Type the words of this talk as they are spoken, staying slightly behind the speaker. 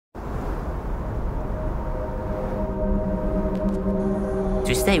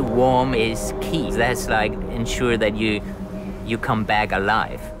To stay warm is key. That's like ensure that you come back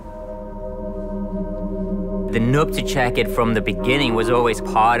alive. The Nuptse Jacket from the beginning was always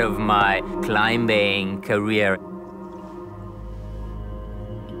part of my climbing career.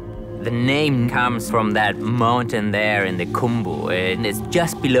 The name comes from that mountain there in the Khumbu, and it's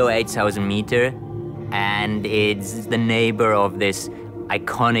just below 8,000 meters, and it's the neighbor of this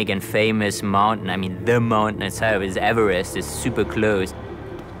iconic and famous mountain. I mean, the mountain itself is Everest, is super close.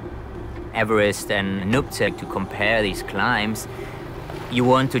 Everest and Nuptse, to compare these climbs, you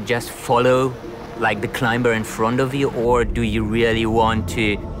want to just follow like the climber in front of you, or do you really want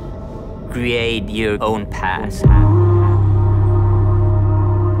to create your own path?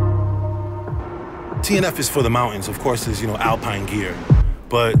 TNF is for the mountains, of course, is, alpine gear.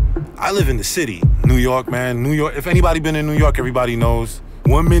 But I live in the city, New York, man. New York, if anybody been in New York, everybody knows.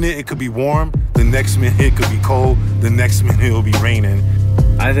 1 minute it could be warm, the next minute it could be cold, the next minute it'll be raining.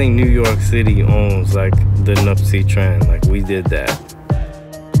 I think New York City owns like the Nuptse trend, like we did that.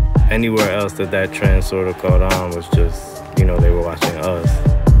 Anywhere else that trend sort of caught on was just, they were watching us.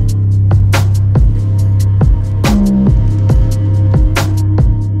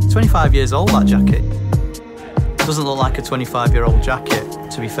 It's 25 years old, that jacket. Doesn't look like a 25-year-old jacket,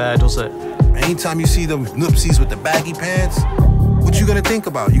 to be fair, does it? Anytime you see them Nuptses with the baggy pants, what you gonna think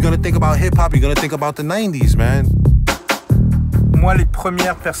about? You're gonna think about hip-hop, you're gonna think about the 90s, man. Moi, les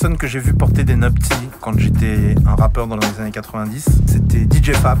premières personnes que j'ai vues porter des Nuptse quand j'étais un rappeur dans les années 90, c'était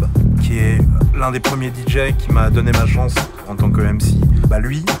DJ Fab, qui est l'un des premiers DJ qui m'a donné ma chance en tant que MC.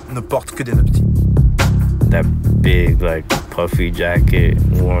 Lui ne porte que des Nuptse. That big, like, puffy jacket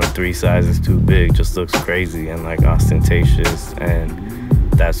worn 3 sizes too big just looks crazy and like ostentatious, and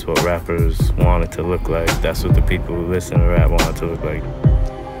that's what rappers wanted to look like. That's what the people who listen to rap wanted to look like.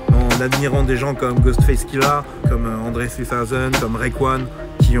 En admirant des gens comme Ghostface Killah, comme André 3000, comme Raekwon,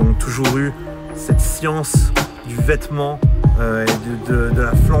 qui ont toujours eu cette science du vêtement et de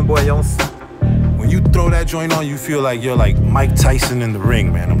la flamboyance. When you throw that joint on, you feel like you're like Mike Tyson in the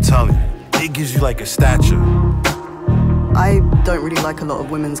ring, man, I'm telling you. It gives you like a stature. I don't really like a lot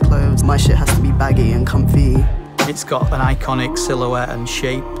of women's clothes. My shit has to be baggy and comfy. It's got an iconic silhouette and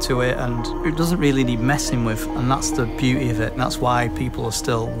shape to it, and it doesn't really need messing with, and that's the beauty of it, and that's why people are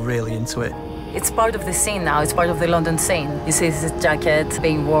still really into it. It's part of the scene now, it's part of the London scene. You see this jacket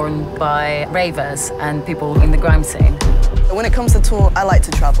being worn by ravers and people in the grime scene. When it comes to tour, I like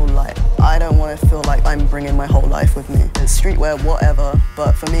to travel light. I don't want to feel like I'm bringing my whole life with me. It's streetwear, whatever,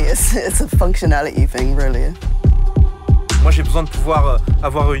 but for me it's a functionality thing, really. Moi, j'ai besoin de pouvoir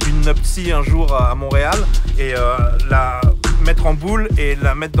avoir une Nuptse un jour à Montréal et la mettre en boule et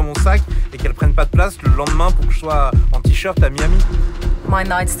la mettre dans mon sac et qu'elle prenne pas de place le lendemain pour que je sois en t-shirt à Miami. My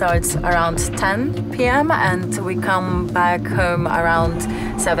night starts around 10 p.m. and we come back home around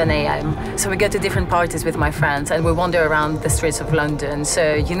 7 a.m. So we go to different parties with my friends and we wander around the streets of London.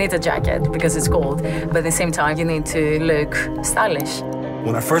 So you need a jacket because it's cold, but at the same time you need to look stylish.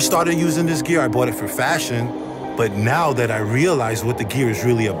 When I first started using this gear, I bought it for fashion. But now that I realize what the gear is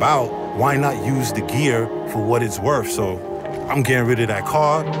really about, why not use the gear for what it's worth? So I'm getting rid of that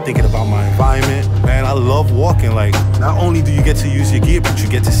car, thinking about my environment. Man, I love walking. Like, not only do you get to use your gear, but you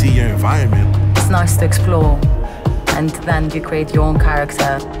get to see your environment. It's nice to explore, and then you create your own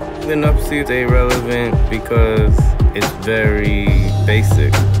character. The Nuptse stay relevant because it's very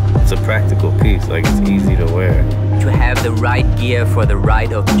basic. It's a practical piece, like it's easy to wear. To have the right gear for the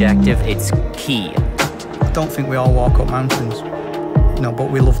right objective, it's key. I don't think we all walk up mountains, but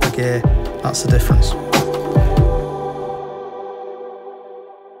we love the gear. That's the difference.